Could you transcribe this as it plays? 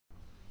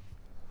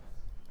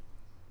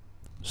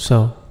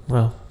So,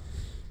 well,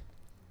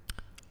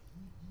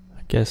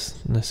 I guess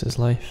this is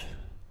life.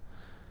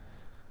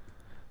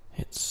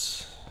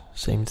 It's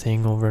same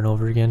thing over and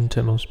over again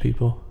to most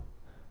people.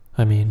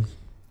 I mean,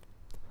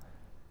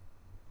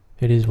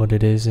 it is what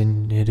it is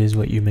and it is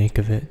what you make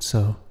of it.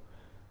 So,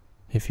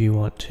 if you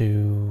want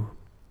to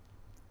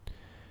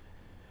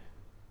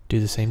do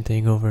the same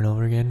thing over and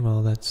over again,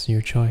 well, that's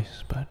your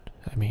choice. But,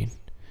 I mean,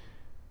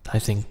 I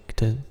think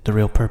the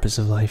real purpose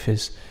of life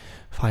is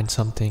find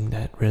something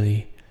that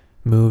really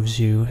moves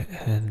you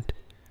and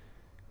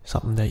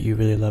something that you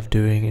really love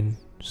doing and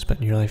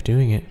spend your life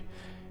doing it.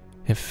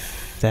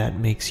 If that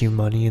makes you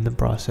money in the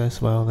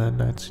process, well, then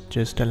that's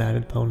just an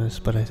added bonus.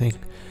 But I think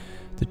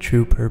the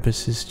true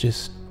purpose is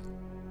just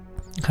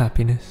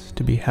happiness,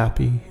 to be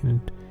happy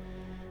and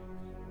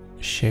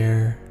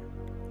share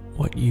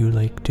what you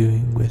like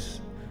doing with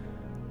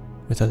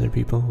other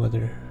people,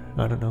 whether,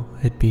 I don't know,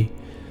 it be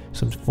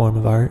some form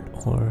of art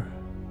or,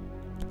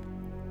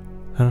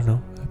 I don't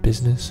know, a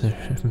business or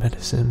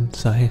medicine,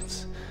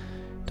 science.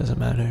 Doesn't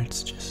matter,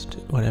 it's just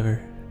whatever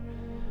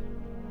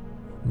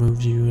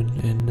moves you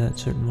in that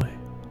certain way.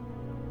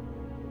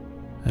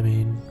 I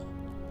mean,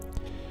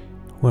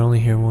 we're only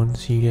here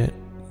once, you get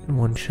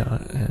one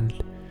shot,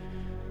 and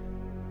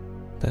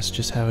that's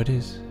just how it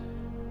is.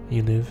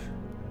 You live,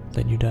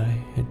 then you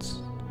die. It's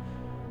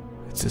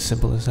as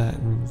simple as that,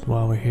 and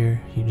while we're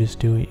here, you just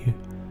do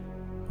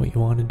what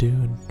you want to do,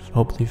 and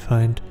hopefully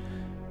find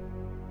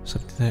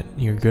something that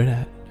you're good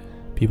at.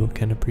 People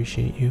can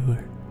appreciate you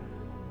or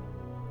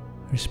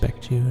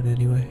respect you in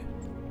any way.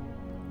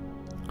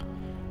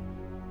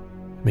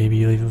 Maybe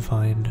you'll even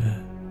find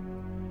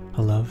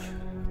a love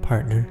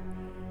partner.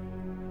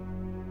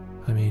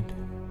 I mean,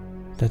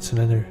 that's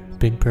another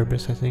big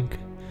purpose, I think,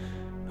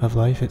 of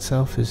life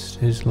itself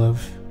is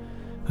love.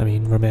 I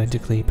mean,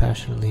 romantically,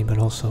 passionately, but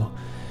also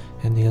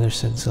in the other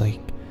sense, like,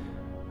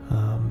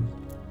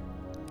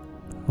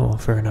 well,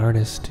 for an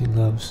artist, he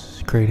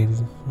loves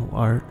creating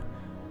art,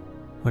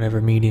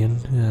 whatever medium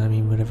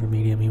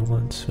he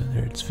wants, whether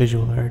it's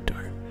visual art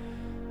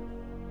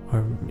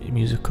or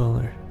musical,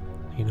 or,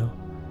 you know.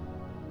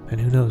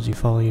 And who knows, you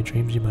follow your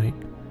dreams, you might,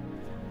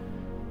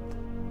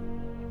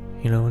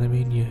 you know what I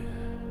mean?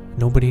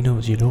 Nobody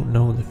knows, you don't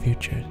know the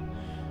future.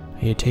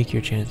 You take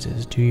your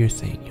chances, do your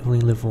thing, you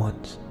only live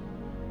once.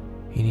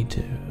 You need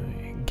to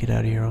get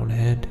out of your own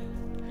head.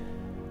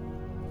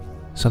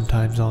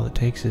 Sometimes all it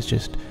takes is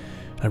just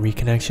a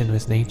reconnection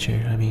with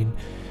nature. I mean,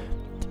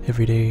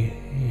 every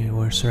day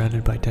we're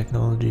surrounded by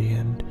technology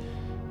and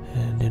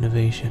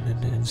innovation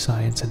and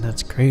science, and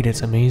that's great,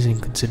 it's amazing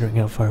considering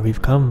how far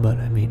we've come, but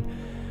I mean,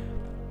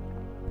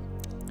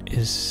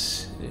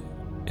 is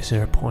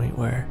there a point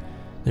where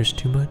there's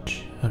too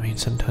much? I mean,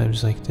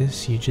 sometimes like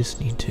this, you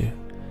just need to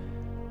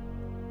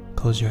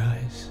close your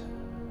eyes,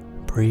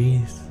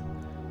 breathe,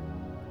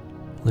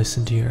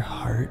 listen to your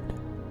heart.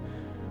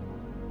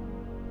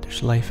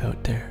 There's life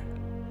out there.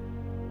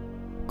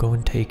 Go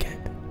and take it.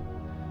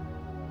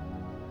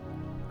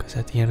 Because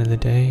at the end of the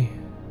day,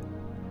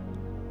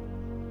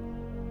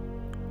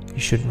 you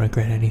shouldn't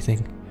regret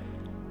anything.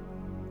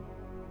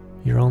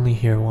 You're only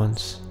here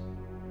once.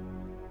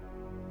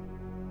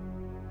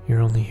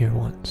 You're only here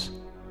once.